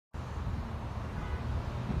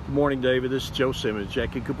Good morning, David. This is Joe Simmons,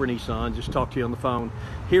 Jackie Cooper Nissan. Just talked to you on the phone.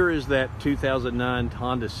 Here is that 2009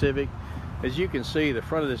 Honda Civic. As you can see, the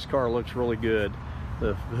front of this car looks really good.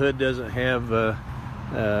 The hood doesn't have a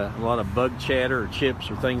lot of bug chatter or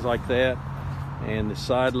chips or things like that. And the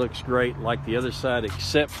side looks great like the other side,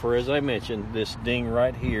 except for, as I mentioned, this ding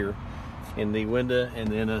right here in the window, and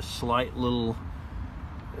then a slight little,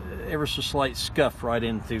 ever so slight scuff right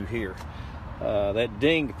in through here. That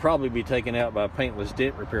ding could probably be taken out by a paintless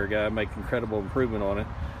dent repair guy, make incredible improvement on it.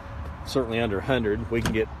 Certainly under 100. We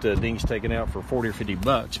can get dings taken out for 40 or 50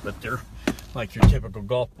 bucks, but they're like your typical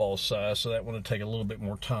golf ball size, so that one will take a little bit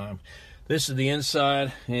more time. This is the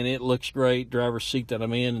inside, and it looks great. Driver's seat that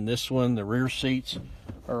I'm in, and this one, the rear seats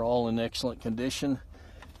are all in excellent condition.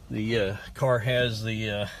 The car has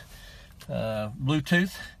the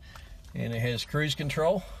Bluetooth, and it has cruise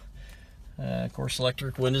control. Of course,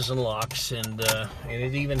 electric windows and locks, and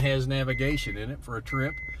it even has navigation in it for a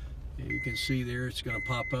trip. You can see there it's going to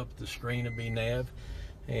pop up the screen of nav,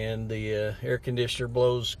 and the air conditioner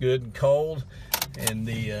blows good and cold, and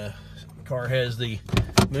the car has the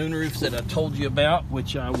moonroof that I told you about,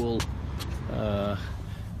 which I will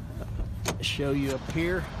show you up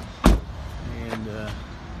here. And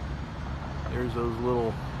there's those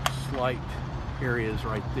little slight areas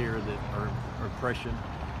right there that are pressured.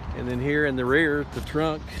 And then here in the rear, the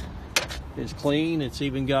trunk is clean. It's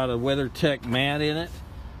even got a WeatherTech mat in it.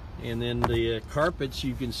 And then the carpets,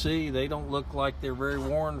 you can see, they don't look like they're very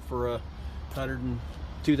worn for a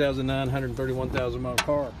 2009, 131,000 mile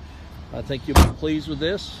car. I think you'll be pleased with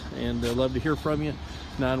this, and I'd love to hear from you.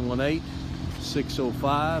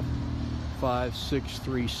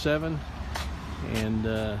 918-605-5637.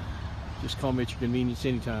 And just call me at your convenience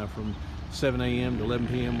anytime from 7 a.m. to 11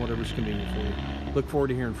 p.m., whatever's convenient for you. Look forward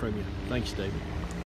to hearing from you. Thanks, David.